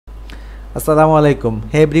Assalamualaikum.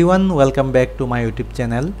 Hey everyone, welcome back to my YouTube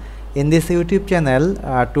channel. In this YouTube channel,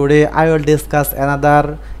 today I will discuss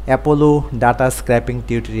another Apollo data scraping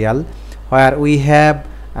tutorial where we have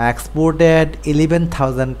exported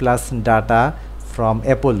 11,000 plus data from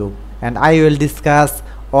Apollo, and I will discuss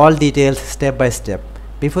all details step by step.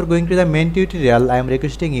 Before going to the main tutorial, I am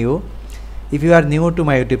requesting you, if you are new to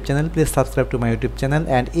my YouTube channel, please subscribe to my YouTube channel,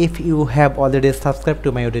 and if you have already subscribed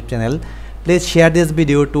to my YouTube channel, please share this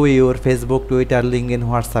video to your Facebook, Twitter, LinkedIn,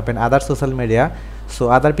 WhatsApp and other social media so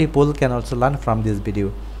other people can also learn from this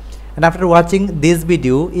video. And after watching this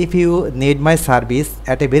video, if you need my service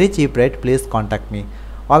at a very cheap rate, please contact me.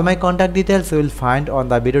 All my contact details you will find on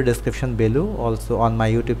the video description below, also on my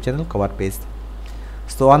YouTube channel cover page.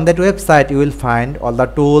 So on that website you will find all the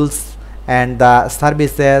tools and the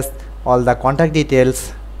services, all the contact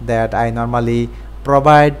details that I normally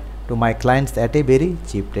provide to my clients at a very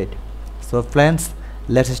cheap rate. So friends,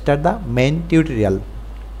 let's start the main tutorial.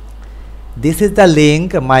 This is the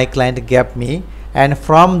link my client gave me, and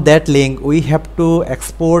from that link we have to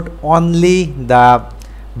export only the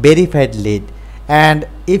verified lead. And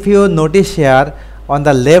if you notice here on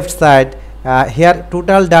the left side, here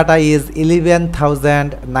total data is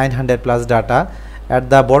 11,900 plus data. At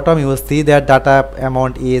the bottom you will see that data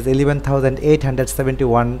amount is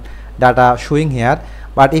 11,871 data showing here.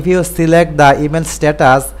 But if you select the email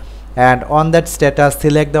status and on that status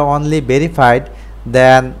select the only verified,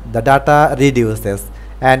 then the data reduces,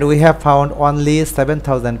 and we have found only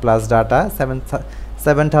 7,000 plus data,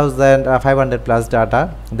 7,500 plus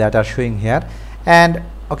data that are showing here. And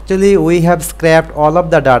actually we have scrapped all of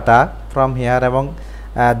the data from here among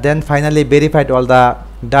then finally verified all the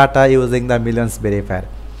data using the millions verifier.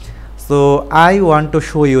 So I want to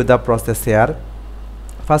show you the process here.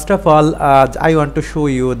 First of all, I want to show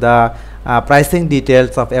you the pricing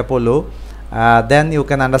details of Apollo, then you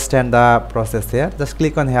can understand the process here. Just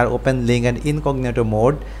click on here, open link and incognito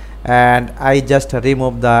mode, and I just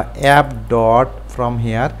remove the app dot from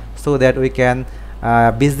here so that we can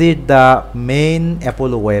visit the main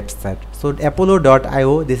Apollo website. So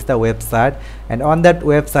apollo.io, this is the website, and on that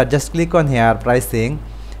website just click on here pricing,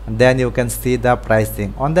 and then you can see the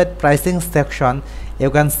pricing. On that pricing section you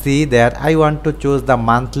can see that I want to choose the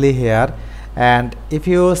monthly here, and if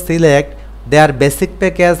you select, their basic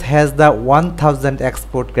package has the 1000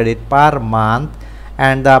 export credit per month,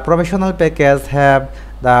 and the professional package have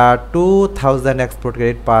the 2000 export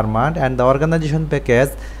credit per month, and the organization package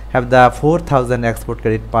have the 4000 export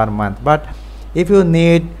credit per month. But if you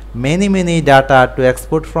need many data to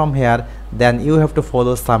export from here, then you have to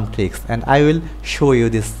follow some tricks, and I will show you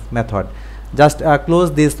this method. Just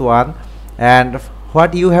close this one, and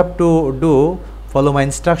what you have to do, follow my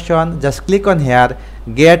instruction. Just click on here,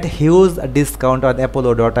 get huge discount on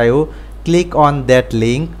apollo.io, click on that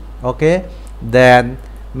link, okay, then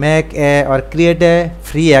make a or create a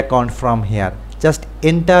free account from here. Just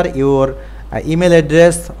enter your email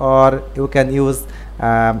address, or you can use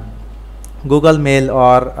Google Mail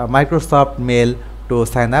or Microsoft Mail to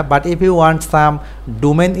sign up. But if you want some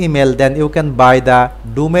domain email, then you can buy the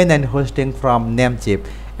domain and hosting from Namecheap,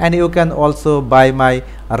 and you can also buy my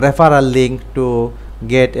referral link to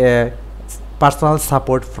get a personal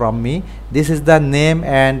support from me. This is the name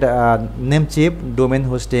and Namecheap domain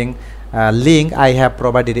hosting link I have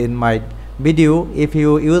provided in my video. If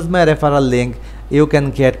you use my referral link, you can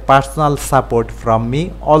get personal support from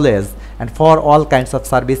me always, and for all kinds of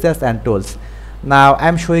services and tools. Now I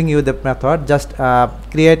am showing you the method. Just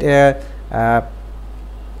create a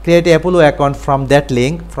Apollo account from that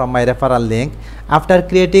link, from my referral link. After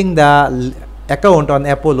creating the account on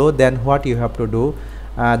Apollo, then what you have to do,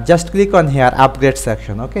 just click on here upgrade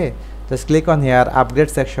section, okay, just click on here upgrade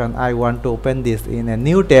section. I want to open this in a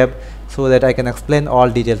new tab so that I can explain all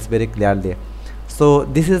details very clearly. So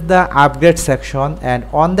this is the upgrade section, and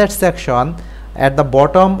on that section at the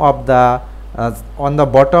bottom of the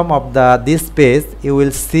this page you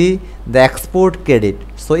will see the export credit.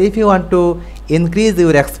 So if you want to increase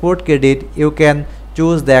your export credit, you can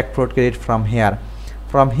choose the export credit from here.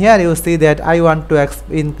 From here you see that I want to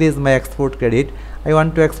increase my export credit. I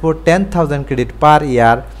want to export 10,000 credit per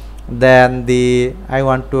year, then I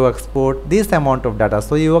want to export this amount of data.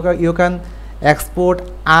 So you can export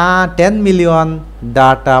 10 million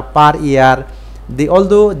data per year.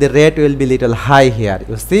 Although the rate will be little high here,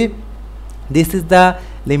 you see, this is the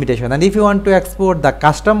limitation. And if you want to export the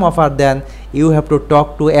custom offer, then you have to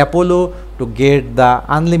talk to Apollo to get the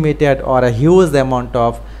unlimited or a huge amount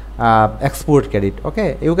of export credit,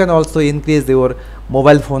 okay. You can also increase your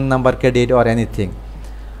mobile phone number credit or anything.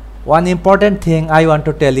 One important thing I want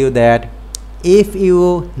to tell you that if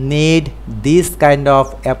you need this kind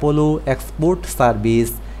of Apollo export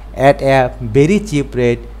service at a very cheap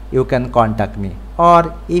rate, you can contact me.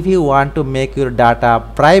 Or if you want to make your data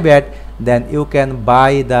private, then you can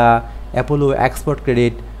buy the Apollo export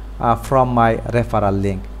credit from my referral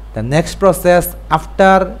link. The next process,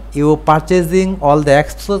 after you purchasing all the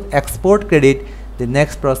export credit, the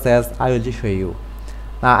next process I will show you.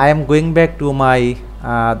 Now I am going back to my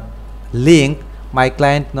link. My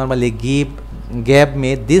client normally gave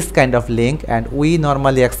me this kind of link, and we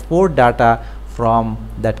normally export data from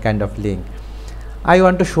that kind of link. I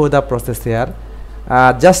want to show the process here.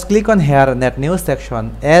 Just click on here net new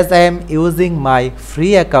section. As I am using my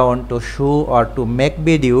free account to show or to make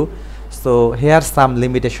video, so here some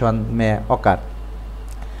limitation may occur.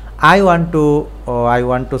 I want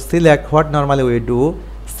to select what normally we do.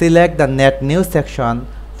 Select the net new section.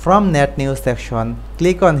 From net new section,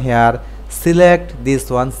 click on here, select this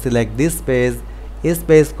one, select this page. This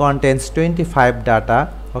page contains 25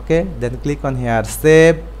 data. Okay, then click on here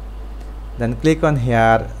save, then click on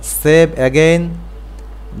here save again,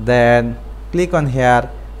 then click on here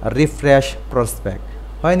refresh prospect.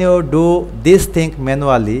 When you do this thing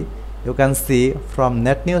manually, you can see from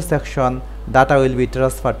net new section data will be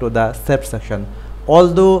transferred to the saved section.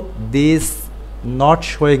 Although this not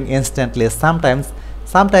showing instantly, sometimes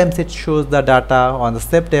it shows the data on the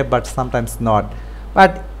saved tab, but sometimes not.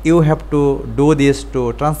 But you have to do this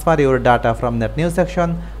to transfer your data from net new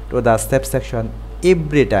section to the saved section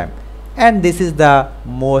every time. And this is the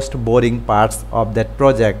most boring parts of that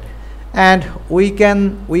project, and we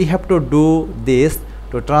have to do this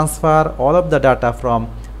to transfer all of the data from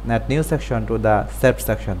net new section to the saved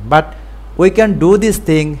section. But we can do this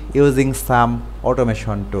thing using some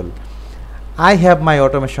automation tool. I have my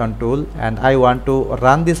automation tool, and I want to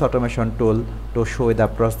run this automation tool to show the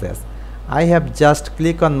process. I have just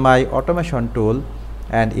click on my automation tool,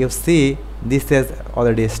 and you see this has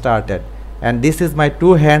already started, and this is my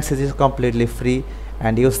 2 hands, which is completely free.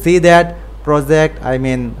 And you see that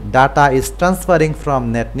data is transferring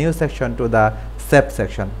from net new section to the saved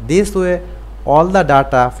section. This way all the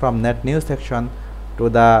data from net new section to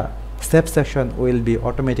the saved section will be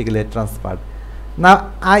automatically transferred.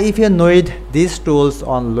 Now if you need these tools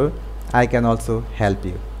only, I can also help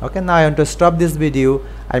you. Okay, now I want to stop this video.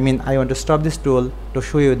 I want to stop this tool to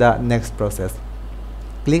show you the next process.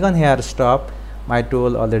 Click on here stop. My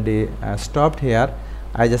tool already stopped here.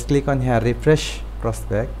 I just click on here refresh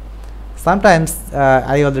prospect. Sometimes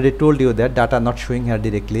I already told you that data not showing here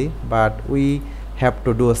directly, but we have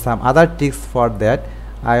to do some other tricks for that.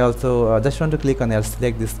 I also just want to click on here,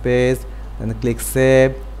 select this page, then click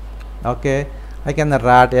save. Okay, I can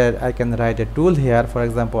write a tool here. For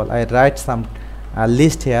example, I write some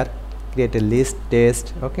list here, create a list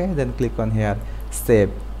test. Okay, then click on here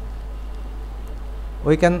save.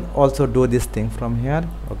 We can also do this thing from here.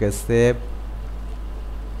 Okay, save.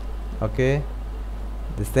 Okay,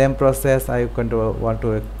 the same process I want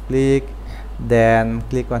to click, then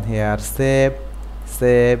click on here save.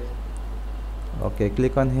 Okay,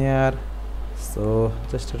 click on here. So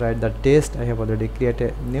just write the test. I have already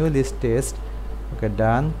created a new list test. Okay,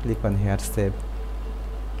 done. Click on here save.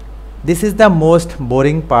 This is the most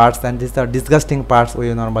boring parts, and these are disgusting parts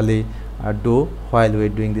we normally do while we're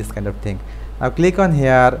doing this kind of thing. Now click on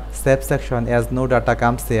here save section, as no data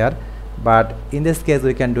comes here, but in this case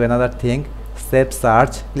we can do another thing, save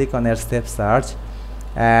search. Click on here save search,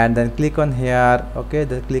 and then click on here. Okay,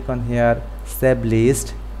 then click on here save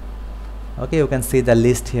list. Okay, you can see the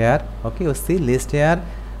list here. Okay, you see list here,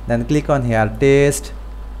 then click on here test,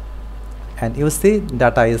 and you see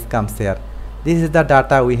data comes here. This is the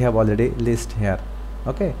data we have already list here.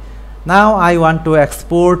 Okay, now I want to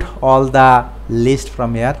export all the list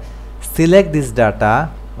from here. Select this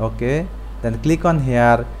data. Okay, then click on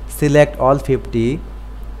here select all 50.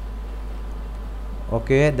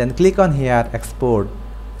 Okay, then click on here export.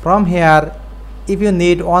 From here, if you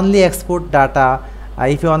need only export data,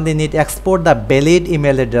 if you only need export the valid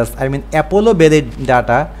email address, Apollo valid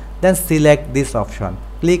data, then select this option.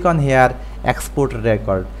 Click on here export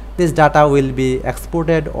record. This data will be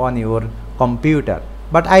exported on your computer,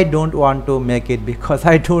 but I don't want to make it because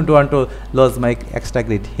I don't want to lose my extra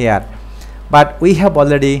credit here. But we have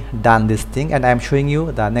already done this thing, and I am showing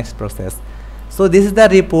you the next process. So this is the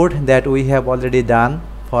report that we have already done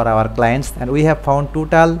for our clients, and we have found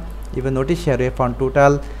total, if you notice here, we have found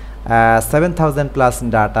total 7,000 plus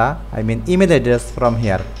data, email address from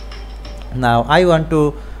here. Now I want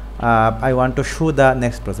to show the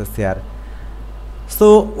next process here.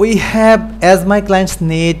 So we have, as my clients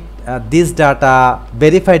need this data,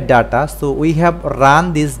 verified data, so we have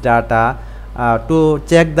run this data to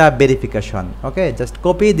check the verification. Okay, just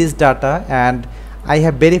copy this data, and I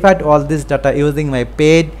have verified all this data using my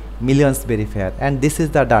paid millions verifier, and this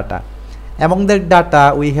is the data. Among the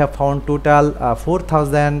data, we have found total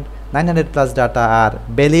 4,900 plus data are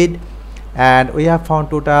valid, and we have found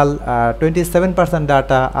total 27%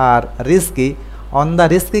 data are risky. On the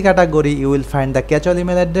risky category, you will find the catch-all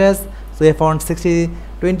email address. So we found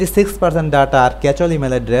 26% data are catch-all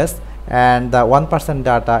email address, and the 1%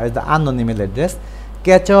 data is the unknown email address.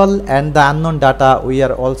 Catch-all and the unknown data we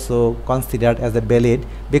are also considered as a valid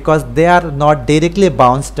because they are not directly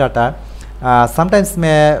bounced data. Sometimes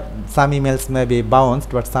some emails may be bounced,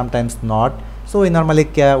 but sometimes not. So we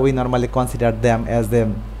normally consider them as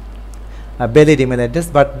a valid email address.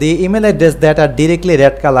 But the email address that are directly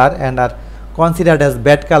red color and are considered as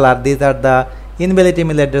bad color, these are the invalid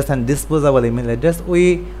email address and disposable email address.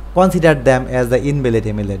 We consider them as the invalid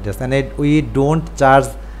email address, and we don't charge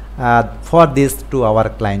for this to our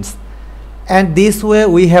clients. And this way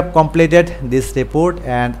we have completed this report,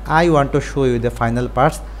 and I want to show you the final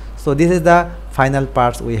parts. So this is the final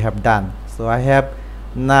parts we have done. So I have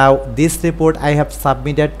now this report I have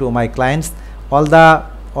submitted to my clients. All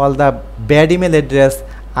the bad email address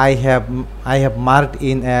I have marked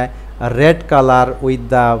in a red color with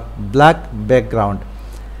the black background.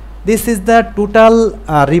 This is the total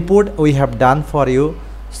report we have done for you.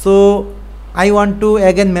 So I want to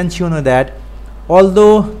again mention that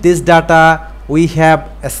although this data we have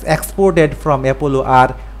exported from Apollo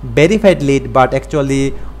are verified lead, but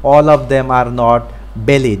actually all of them are not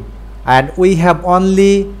valid, and we have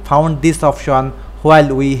only found this option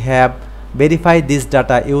while we have verified this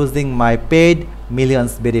data using my paid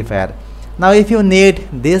millions verifier. Now if you need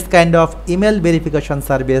this kind of email verification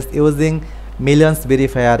service using millions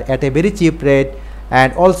verifier at a very cheap rate,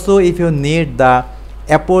 and also if you need the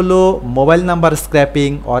Apollo mobile number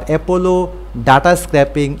scraping or Apollo data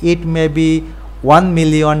scraping, it may be 1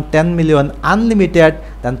 million, 10 million unlimited,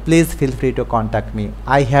 then please feel free to contact me.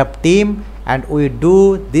 I have team and we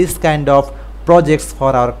do this kind of projects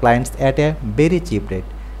for our clients at a very cheap rate.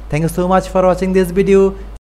 Thank you so much for watching this video.